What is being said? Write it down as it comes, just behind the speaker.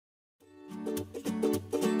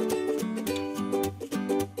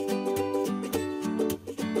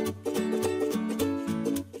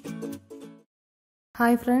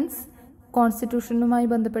Hi friends, കോൺസ്റ്റിറ്റ്യൂഷനുമായി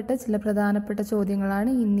ബന്ധപ്പെട്ട ചില പ്രധാനപ്പെട്ട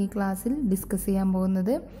ചോദ്യങ്ങളാണ് ഇന്ന് ഈ ക്ലാസ്സിൽ ഡിസ്കസ് ചെയ്യാൻ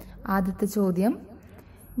പോകുന്നത്. ആദ്യത്തെ ചോദ്യം,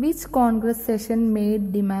 which Congress session made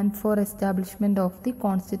demand for establishment of the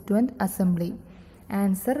constituent assembly?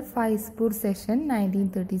 Answer, Faizpur session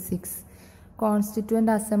 1936.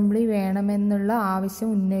 Constituent assembly വേണമെന്നുള്ള ആവശ്യം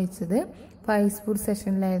ഉന്നയിച്ചത് ഫൈസ്പൂർ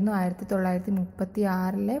സെഷനിലായിരുന്നു.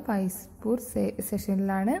 1936 ഫൈസ്പൂർ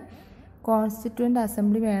സെഷനിലാണ് കോൺസ്റ്റിറ്റ്യൂവൻറ്റ്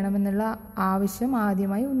അസംബ്ലി വേണമെന്നുള്ള ആവശ്യം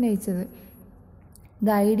ആദ്യമായി ഉന്നയിച്ചത്. The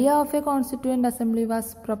idea of A constituent assembly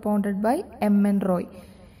was propounded by എം.എൻ. Roy.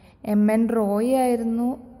 എം.എൻ. Roy ആയിരുന്നു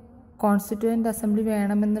കോൺസ്റ്റിറ്റ്യൂവൻറ്റ് അസംബ്ലി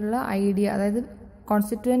വേണമെന്നുള്ള ഐഡിയ, അതായത്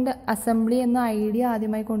കോൺസ്റ്റിറ്റ്യൂവൻറ്റ് അസംബ്ലി എന്ന ഐഡിയ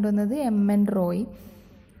ആദ്യമായി കൊണ്ടുവന്നത് എം.എൻ. റോയ്.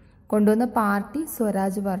 കൊണ്ടുവന്ന പാർട്ടി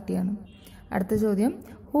സ്വരാജ് പാർട്ടിയാണ്. അടുത്ത ചോദ്യം,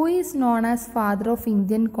 who is known as father of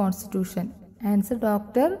Indian constitution? Answer,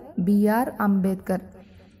 doctor BR. Ambedkar.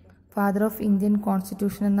 Father of Indian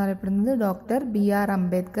constitution എന്നറിയപ്പെടുന്നത് ഡോക്ടർ ബി.ആർ.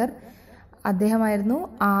 അംബേദ്കർ. അദ്ദേഹമായിരുന്നു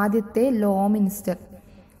ആദ്യത്തെ ലോ മിനിസ്റ്റർ.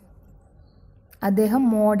 അദ്ദേഹം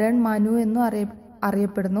മോഡേൺ മനു എന്നും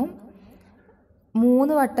അറിയപ്പെടുന്നു.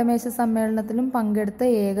 3 വട്ടമേശ സമ്മേളനത്തിലും പങ്കെടുത്ത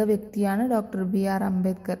ഏക വ്യക്തിയാണ് ഡോക്ടർ ബി.ആർ.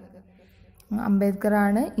 അംബേദ്കർ.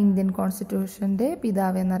 അംബേദ്കറാണ് ഇന്ത്യൻ കോൺസ്റ്റിറ്റ്യൂഷൻ്റെ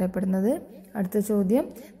പിതാവ് എന്നറിയപ്പെടുന്നത്. അടുത്ത ചോദ്യം,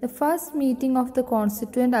 the first meeting of the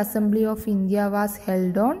constituent assembly of India was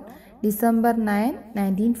held on December 9,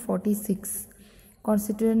 1946.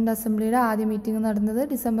 Constituent അസംബ്ലിയുടെ ആദ്യ മീറ്റിംഗ് നടന്നത്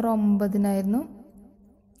December 9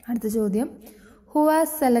 അടുത്ത ചോദ്യം, who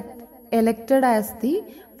was elected as the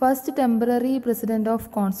first temporary president of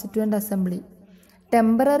constituent assembly?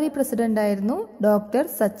 Temporary president ആയിരുന്നു doctor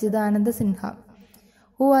Sachidananda Sinha.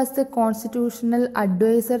 Who was the constitutional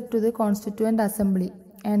adviser to the constituent assembly?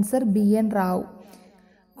 Answer, ബി.എൻ. Rao.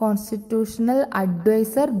 Constitutional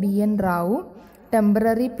adviser ബി.എൻ. Rao.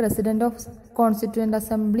 Temporary President of Constituent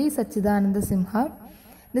Assembly Sachidananda Sinha.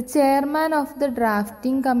 The chairman of the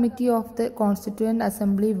drafting committee of the Constituent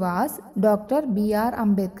Assembly was Dr. B.R.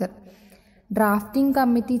 Ambedkar. Drafting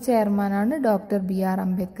committee chairman ആണ് Dr. B.R.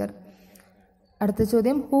 Ambedkar. അടുത്ത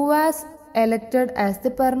ചോദ്യം, who was elected as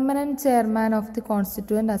the permanent chairman of the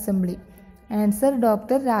Constituent Assembly? Answer,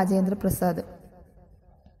 Dr. Rajendra Prasad.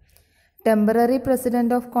 Temporary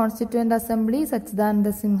President of Constituent Assembly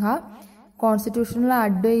Sachidananda Sinha. Constitutional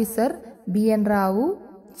Advisor B.N. Rao.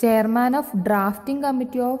 Chairman of Drafting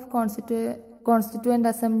Committee of Constituent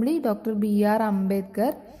Assembly Dr. B.R.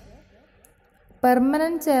 Ambedkar.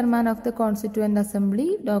 Permanent Chairman of the Constituent Assembly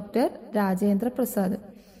Dr. Rajendra Prasad.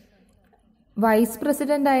 Vice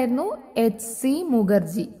President ആയിരുന്നു H.C.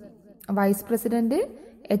 Mukherjee. Vice President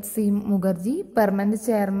H.C. Mukherjee. Permanent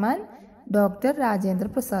Chairman Dr.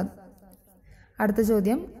 Rajendra Prasad. അടുത്ത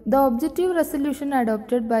ചോദ്യം, the objective resolution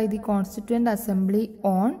adopted by the constituent assembly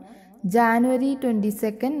on January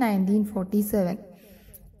 22, 1947.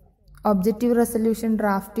 Objective resolution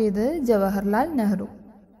draft ചെയ്തത് Jawaharlal Nehru.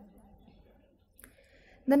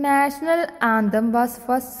 The national anthem was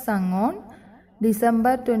first sung on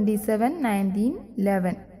December 27,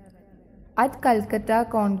 1911 at Calcutta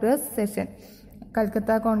Congress session.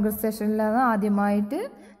 Calcutta Congress സെഷനിലാണ് ആദ്യമായിട്ട്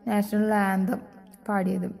national anthem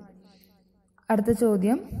പാടിയത്. അടുത്ത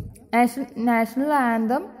ചോദ്യം, national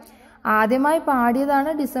anthem ആദ്യമായി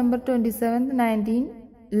പാടിയതാണ് December 27,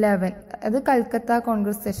 1911. അത് കൽക്കത്ത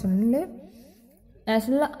കോൺഗ്രസ് സെഷനിൽ.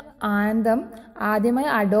 നാഷണൽ ആന്തം ആദ്യമായി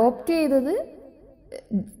അഡോപ്റ്റ് ചെയ്തത്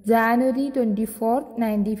January 24,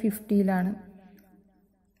 1950.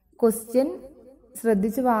 ക്വസ്റ്റ്യൻ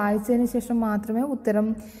ശ്രദ്ധിച്ച് വായിച്ചതിന് ശേഷം മാത്രമേ ഉത്തരം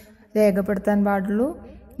രേഖപ്പെടുത്താൻ പാടുള്ളൂ.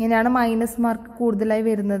 ഇങ്ങനെയാണ് മൈനസ് മാർക്ക് കൂടുതലായി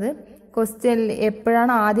വരുന്നത്. ക്വസ്റ്റ്യൻ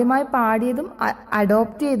എപ്പോഴാണ് ആദ്യമായി പാടിയതും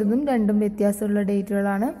അഡോപ്റ്റ് ചെയ്തതും രണ്ടും വ്യത്യാസമുള്ള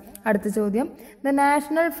ഡേറ്റുകളാണ്. അടുത്ത ചോദ്യം, the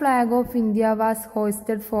national flag off India was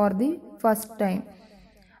ഹോയിസ്റ്റഡ് for the first time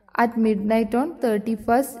at mid night on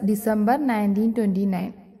 31st December 1929.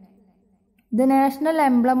 The national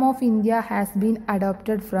emblem of India has been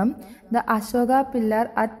adopted from the Ashoka pillar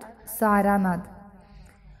at Saranath.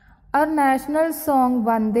 Our national song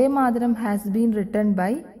Vande Mataram has been written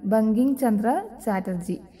by Bankim Chandra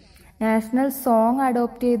Chatterjee. National song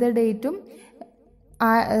adopt ചെയ്ത ഡേറ്റും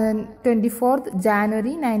 24th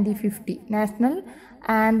January 1950. National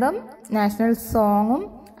anthem national സോങ്ങും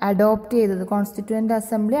adopt ചെയ്തത് constituent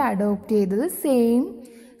assembly adopt ചെയ്തത്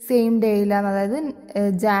same ഡേയിലാണ്, അതായത്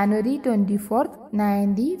January 24,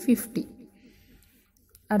 1950.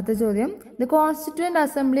 അടുത്ത ചോദ്യം, the constituent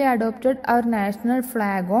assembly adopted our national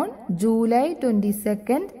flag on July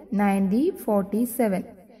 22, 1947.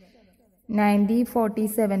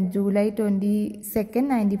 July 22,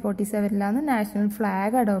 1947 national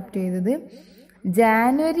flag adopt ചെയ്തത്.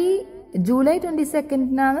 July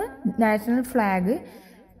 22 national flag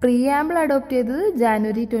preamble adopt ചെയ്തത്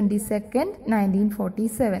January 22,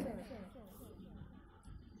 1947.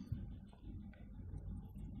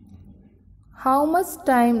 How much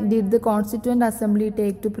time did the Constituent Assembly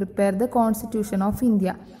take to prepare the Constitution of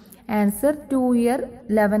India? Answer: 2 years,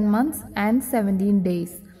 11 months and 17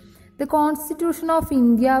 days. The Constitution of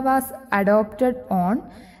India was adopted on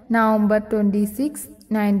November 26,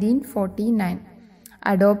 1949.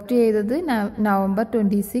 Adopt ചെയ്തത് November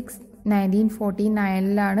 26,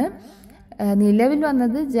 1949 നിലവിൽ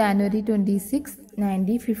വന്നത് January 26,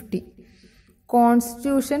 1950.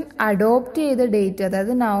 Constitution adopt ചെയ്ത date,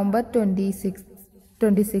 അതായത് November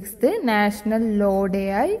 26 national law day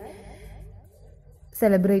ആയി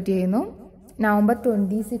celebrate ചെയ്യുന്നു. November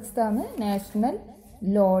 26 ആണ് national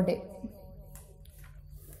law day.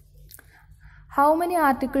 How many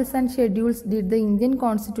articles and schedules did the Indian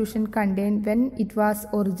Constitution contain when it was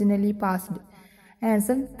originally passed?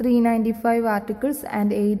 Answer: 395 articles and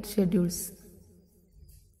 8 schedules.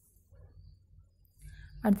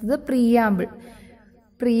 അടുത്തത് preamble.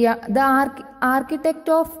 The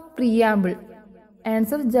architect of preamble.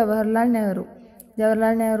 Answer: Jawaharlal Nehru.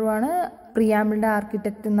 Jawaharlal Nehru ആണ് പ്രിയാമ്പിളിൻ്റെ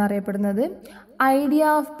architect എന്നറിയപ്പെടുന്നത്. Idea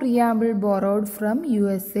of preamble borrowed from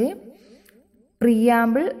USA.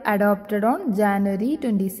 Preamble adopted on January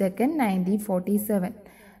 22, 1947.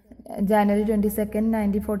 January 22,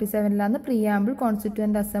 1947 preamble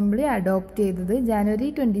constituent assembly adopt ചെയ്തത്. January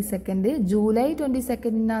 22, July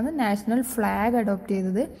 22 national flag adopt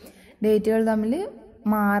ചെയ്തത്. ഡേറ്റുകൾ തമ്മിൽ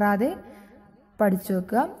മാറാതെ പഠിച്ചു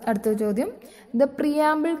വെക്കുക. അടുത്ത ചോദ്യം: the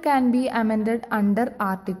preamble can be amended under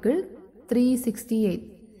article 368.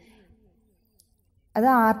 അത്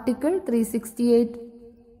ആർട്ടിക്കിൾ 368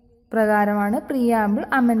 പ്രകാരമാണ് പ്രിയാമ്പിൾ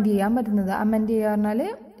അമെൻഡ് ചെയ്യാൻ പറ്റുന്നത്. അമെൻഡ് ചെയ്യുക പറഞ്ഞാൽ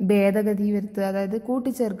ഭേദഗതി വരുത്തുക, അതായത്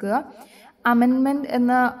കൂട്ടിച്ചേർക്കുക. അമെൻമെൻറ്റ്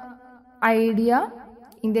എന്ന ഐഡിയ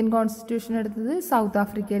ഇന്ത്യൻ കോൺസ്റ്റിറ്റ്യൂഷൻ എടുത്തത് സൗത്ത്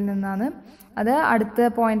ആഫ്രിക്കയിൽ നിന്നാണ്. അത് അടുത്ത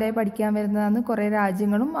പോയിന്റായി പഠിക്കാൻ വരുന്നതാണ്. കുറേ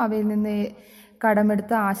രാജ്യങ്ങളും അവയിൽ നിന്ന്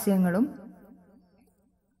കടമെടുത്ത ആശയങ്ങളും.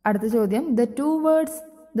 അടുത്ത ചോദ്യം: the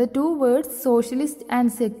two words socialist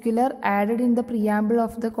and secular added in the preamble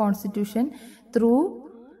of the constitution through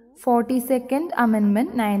 42nd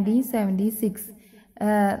amendment 1976.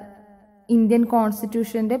 Indian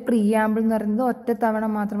കോൺസ്റ്റിറ്റ്യൂഷൻ്റെ preamble എന്ന് പറയുന്നത് ഒറ്റ തവണ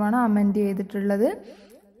മാത്രമാണ് അമെൻഡ് ചെയ്തിട്ടുള്ളത്.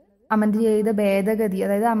 അമെൻഡ് ചെയ്ത ഭേദഗതി,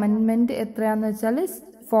 അതായത് അമെൻമെൻറ്റ് എത്രയാണെന്ന് വെച്ചാൽ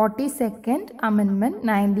 42nd amendment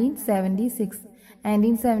 1976.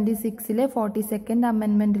 1976 42nd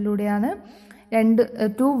അമെൻമെൻറ്റിലൂടെയാണ്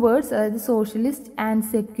two words, അതായത് socialist and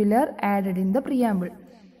secular added in the preamble.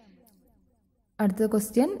 അടുത്ത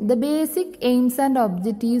question: the basic AIIMS and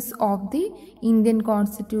objectives of the Indian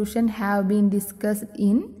constitution have been discussed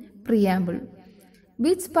in preamble.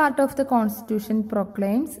 Which part of the constitution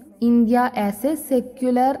proclaims India as A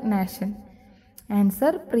secular nation?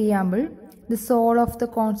 Answer: preamble. The soul of the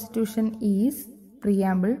constitution is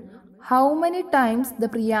preamble. How many times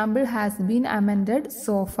the preamble has been amended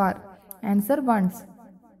so far? Answer: once.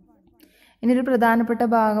 ഇനിയൊരു പ്രധാനപ്പെട്ട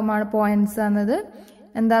ഭാഗമാണ്, points ആണത്.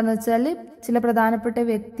 എന്താണെന്ന് വെച്ചാൽ ചില പ്രധാനപ്പെട്ട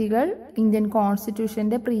വ്യക്തികൾ Indian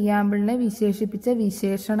കോൺസ്റ്റിറ്റ്യൂഷൻ്റെ പ്രിയാമ്പിളിനെ വിശേഷിപ്പിച്ച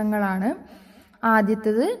വിശേഷണങ്ങളാണ്.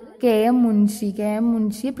 ആദ്യത്തേത് KM മുൻഷി. KM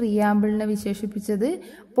മുൻഷി പ്രിയാമ്പിളിനെ വിശേഷിപ്പിച്ചത്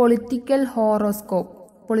പൊളിറ്റിക്കൽ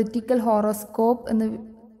ഹോറോസ്കോപ്പ് എന്ന്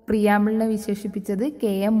പ്രിയാമ്പിളിനെ വിശേഷിപ്പിച്ചത്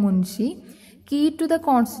KM Munshi. Key to the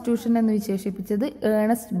constitution എന്ന് വിശേഷിപ്പിച്ചത്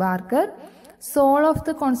Ernest Barker. Soul of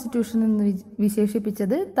the constitution എന്ന്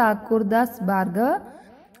വിശേഷിപ്പിച്ചത് Thakurdas ബാർഗർ.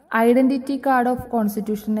 Identity card of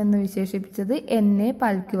constitution എന്ന് വിശേഷിപ്പിച്ചത് NA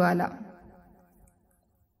പാൽക്കിവാല.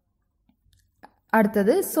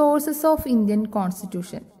 അടുത്തത് sources of Indian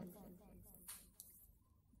constitution.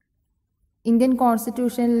 Indian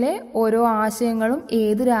കോൺസ്റ്റിറ്റ്യൂഷനിലെ ഓരോ ആശയങ്ങളും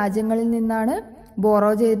ഏത് രാജ്യങ്ങളിൽ നിന്നാണ് ബോറോ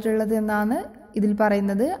ചെയ്തിട്ടുള്ളത് എന്നാണ് ഇതിൽ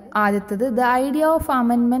പറയുന്നത്. ആദ്യത്തേത് the idea of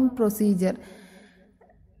amendment procedure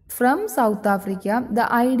from south Africa. The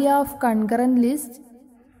idea of concurrent list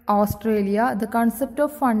Australia. The concept of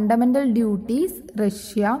fundamental duties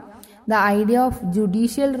Russia. The idea of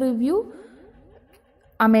judicial review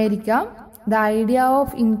America. The idea of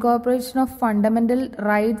incorporation of fundamental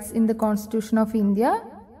rights in the Constitution of India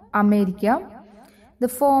America.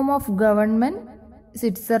 The form of government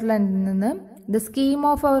Switzerland. The scheme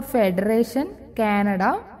of our federation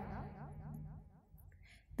Canada.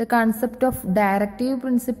 The concept of directive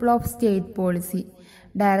principle of state policy.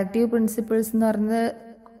 Directive principles എന്ന് പറയുന്നത്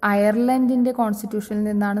അയർലൻഡിൻ്റെ കോൺസ്റ്റിറ്റ്യൂഷനിൽ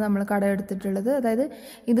നിന്നാണ് നമ്മൾ കടമെടുത്തിട്ടുള്ളത്. അതായത്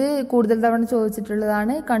ഇത് കൂടുതൽ തവണ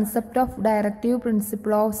ചോദിച്ചിട്ടുള്ളതാണ്. Concept of directive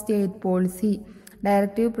principle of state policy.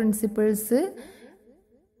 Directive principles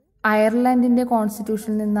അയർലൻഡിൻ്റെ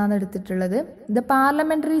കോൺസ്റ്റിറ്റ്യൂഷനിൽ നിന്നാണ് എടുത്തിട്ടുള്ളത്. The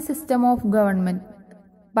parliamentary system of government.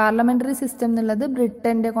 Parliamentary system എന്നുള്ളത്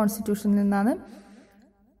ബ്രിട്ടൻ്റെ കോൺസ്റ്റിറ്റ്യൂഷനിൽ നിന്നാണ്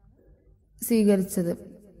സ്വീകരിച്ചത്.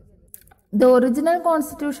 The original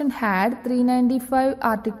constitution had 395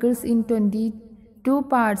 articles in 22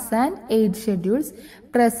 parts and 8 schedules.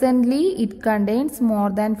 Presently, it contains more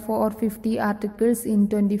than 450 articles in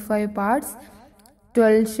 25 parts,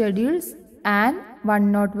 12 schedules and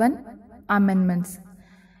 101 amendments.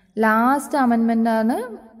 Last amendment ആണ്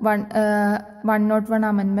 101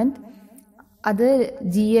 amendment. അത്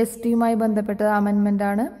GSTയുമായി ബന്ധപ്പെട്ട amendment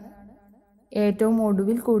ആണ് ഏറ്റവും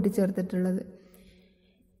ഒടുവിൽ കൂട്ടിച്ചേർത്തിട്ടുള്ളത്.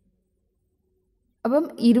 അപ്പം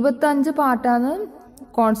 25 പാർട്ടാണ്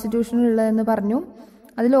കോൺസ്റ്റിറ്റ്യൂഷനിലുള്ളതെന്ന് പറഞ്ഞു.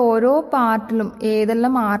 അതിൽ ഓരോ പാർട്ടിലും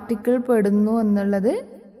ഏതെല്ലാം ആർട്ടിക്കിൾ പെടുന്നു എന്നുള്ളത്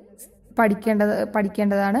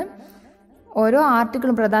പഠിക്കേണ്ടതാണ്. ഓരോ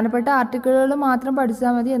ആർട്ടിക്കിളും പ്രധാനപ്പെട്ട ആർട്ടിക്കിളുകൾ മാത്രം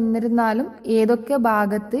പഠിച്ചാൽ മതി. എന്നിരുന്നാലും ഏതൊക്കെ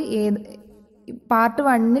ഭാഗത്ത് പാർട്ട്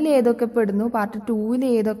 1 ഏതൊക്കെ പെടുന്നു, പാർട്ട്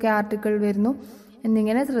 2 ഏതൊക്കെ ആർട്ടിക്കിൾ വരുന്നു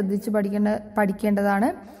എന്നിങ്ങനെ ശ്രദ്ധിച്ച് പഠിക്കേണ്ടതാണ്.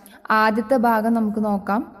 ആദ്യത്തെ ഭാഗം നമുക്ക്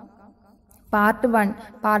നോക്കാം.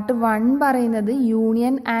 പാർട്ട് 1 പറയുന്നത്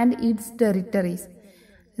യൂണിയൻ ആൻഡ് ഇറ്റ്സ് ടെറിട്ടറീസ്.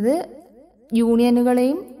 ഇത്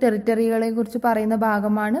യൂണിയനുകളെയും ടെറിട്ടറികളെയും കുറിച്ച് പറയുന്ന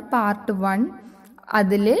ഭാഗമാണ് പാർട്ട് 1.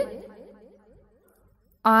 അതിൽ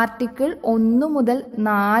ആർട്ടിക്കിൾ 1 മുതൽ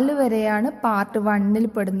 4 വരെയാണ് പാർട്ട് 1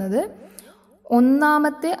 പെടുന്നത്.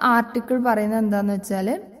 ഒന്നാമത്തെ ആർട്ടിക്കിൾ പറയുന്നത് എന്താണെന്ന് വെച്ചാൽ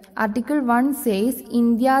article 1 says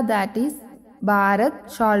India that is Bharat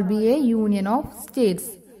shall be A union of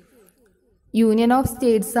States. Union of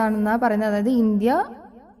States ആണെന്നാണ് പറയുന്നത്. അതായത് India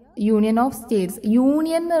union of States.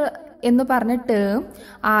 Union എന്ന് പറഞ്ഞ ടേം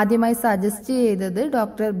ആദ്യമായി സജസ്റ്റ് ചെയ്തത്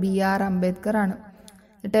ഡോക്ടർ BR അംബേദ്കർ ആണ്.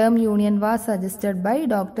 Term union was suggested by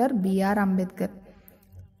doctor BR Ambedkar.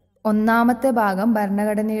 ഒന്നാമത്തെ ഭാഗം,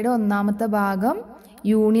 ഭരണഘടനയുടെ ഒന്നാമത്തെ ഭാഗം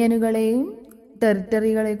യൂണിയനുകളെയും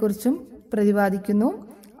ടെറിട്ടറികളെ കുറിച്ചും പ്രതിപാദിക്കുന്നു.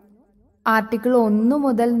 ആർട്ടിക്കിൾ 1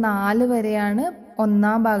 മുതൽ 4 വരെയാണ്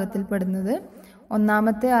ഒന്നാം ഭാഗത്തിൽ പെടുന്നത്.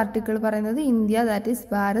 ഒന്നാമത്തെ ആർട്ടിക്കിൾ പറയുന്നത് India that is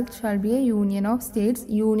Bharat shall be A union of States.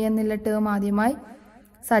 Union എന്നുള്ള ടേം ആദ്യമായി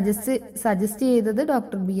സജസ്റ്റ് ചെയ്തത്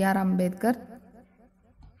ഡോക്ടർ BR അംബേദ്കർ.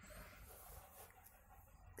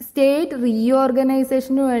 സ്റ്റേറ്റ്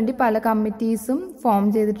റീഓർഗനൈസേഷന് വേണ്ടി പല കമ്മിറ്റീസും ഫോം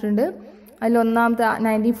ചെയ്തിട്ടുണ്ട്. അതിൽ ഒന്നാമത്തെ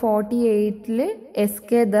 1948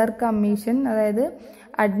 SK ദർ കമ്മീഷൻ, അതായത്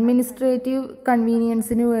അഡ്മിനിസ്ട്രേറ്റീവ്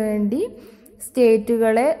കൺവീനിയൻസിന് വേണ്ടി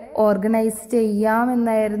സ്റ്റേറ്റുകളെ ഓർഗനൈസ്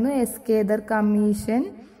ചെയ്യാമെന്നായിരുന്നു SK ദർ കമ്മീഷൻ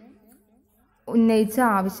ഉന്നയിച്ച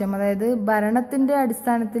ആവശ്യം. അതായത് ഭരണത്തിൻ്റെ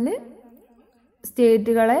അടിസ്ഥാനത്തിൽ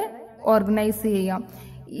സ്റ്റേറ്റുകളെ ഓർഗനൈസ് ചെയ്യാം.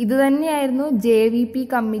 ഇത് തന്നെയായിരുന്നു JVP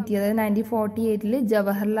കമ്മിറ്റി. അതായത് 1948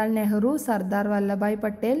 ജവഹർലാൽ നെഹ്റു, സർദാർ വല്ലഭായ്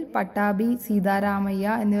പട്ടേൽ, പട്ടാഭി സീതാരാമയ്യ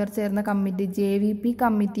എന്നിവർ ചേർന്ന കമ്മിറ്റി JVP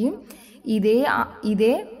കമ്മിറ്റിയും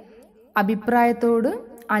ഇതേ അഭിപ്രായത്തോട്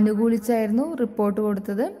അനുകൂലിച്ചായിരുന്നു റിപ്പോർട്ട്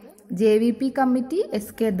കൊടുത്തത്. JVP committee,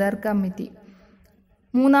 SK there committee.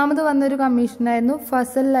 മൂന്നാമത് വന്നൊരു കമ്മീഷനായിരുന്നു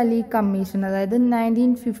ഫസൽ അലി കമ്മീഷൻ. അതായത്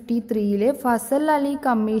 1953 ഫസൽ അലി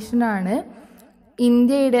കമ്മീഷനാണ്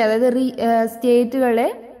ഇന്ത്യയുടെ, അതായത് സ്റ്റേറ്റുകളെ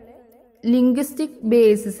ലിംഗ്വിസ്റ്റിക്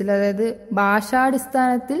ബേസിസിൽ, അതായത്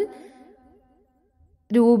ഭാഷാടിസ്ഥാനത്തിൽ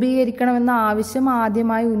രൂപീകരിക്കണമെന്ന ആവശ്യം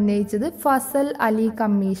ആദ്യമായി ഉന്നയിച്ചത് ഫസൽ അലി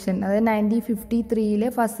കമ്മീഷൻ. അതായത് 1953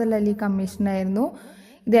 ഫസൽ അലി കമ്മീഷനായിരുന്നു.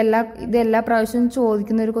 ഇതെല്ലാ പ്രാവശ്യവും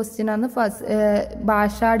ചോദിക്കുന്ന ഒരു ക്വസ്റ്റ്യനാണ്.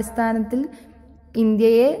 ഭാഷാടിസ്ഥാനത്തിൽ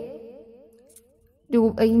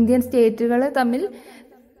ഇന്ത്യൻ സ്റ്റേറ്റുകൾ തമ്മിൽ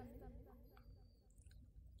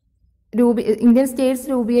ഇന്ത്യൻ സ്റ്റേറ്റ്സ്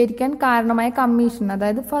രൂപീകരിക്കാൻ കാരണമായ കമ്മീഷൻ,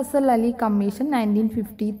 അതായത് ഫസൽ അലി കമ്മീഷൻ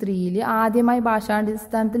 1953 ആദ്യമായി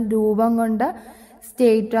ഭാഷാടിസ്ഥാനത്തിൽ രൂപം കൊണ്ട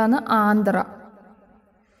സ്റ്റേറ്റാണ് ആന്ധ്ര.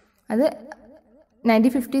 അത്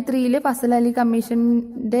 1953 ഫസൽ അലി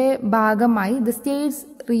കമ്മീഷന്റെ ഭാഗമായി the States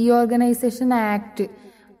reorganisation act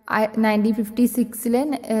 1956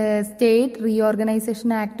 state reorganisation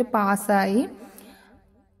act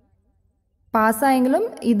പാസ്സായെങ്കിലും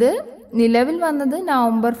ഇത് നിലവിൽ വന്നത്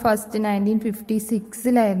November 1,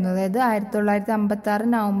 1956 അതായത് 1956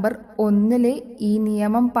 November 1 ഈ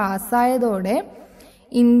നിയമം പാസ്സായതോടെ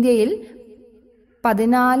ഇന്ത്യയിൽ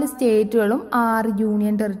 14 സ്റ്റേറ്റുകളും 6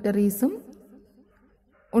 യൂണിയൻ ടെറിട്ടറീസും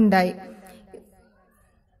ഉണ്ടായി.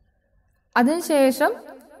 അതിനുശേഷം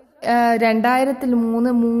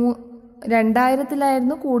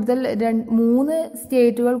 2000 കൂടുതൽ 3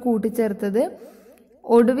 സ്റ്റേറ്റുകൾ കൂട്ടിച്ചേർത്തത്.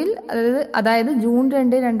 ഒടുവിൽ അതായത് ജൂൺ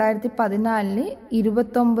 2, 2014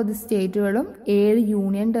 29 സ്റ്റേറ്റുകളും 7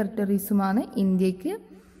 യൂണിയൻ ടെറിട്ടറീസുമാണ് ഇന്ത്യക്ക്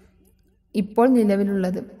ഇപ്പോൾ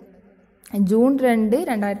നിലവിലുള്ളത്. ജൂൺ 2,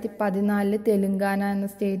 2014 തെലുങ്കാന എന്ന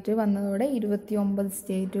സ്റ്റേറ്റ് വന്നതോടെ 29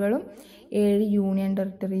 സ്റ്റേറ്റുകളും 7 യൂണിയൻ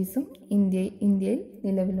ടെറിട്ടറീസും ഇന്ത്യയിൽ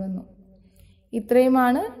നിലവിൽ വന്നു.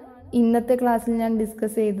 ഇത്രയുമാണ് ഇന്നത്തെ ക്ലാസ്സിൽ ഞാൻ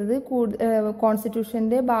ഡിസ്കസ് ചെയ്തത്.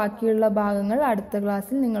 കോൺസ്റ്റിറ്റ്യൂഷൻ്റെ ബാക്കിയുള്ള ഭാഗങ്ങൾ അടുത്ത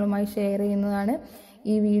ക്ലാസ്സിൽ നിങ്ങളുമായി ഷെയർ ചെയ്യുന്നതാണ്.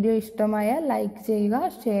 ഈ വീഡിയോ ഇഷ്ടമായാൽ ലൈക്ക് ചെയ്യുക,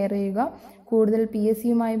 ഷെയർ ചെയ്യുക. കൂടുതൽ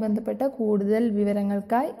PSCയുമായി ബന്ധപ്പെട്ട കൂടുതൽ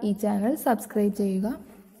വിവരങ്ങൾക്കായി ഈ ചാനൽ സബ്സ്ക്രൈബ് ചെയ്യുക.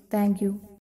 താങ്ക്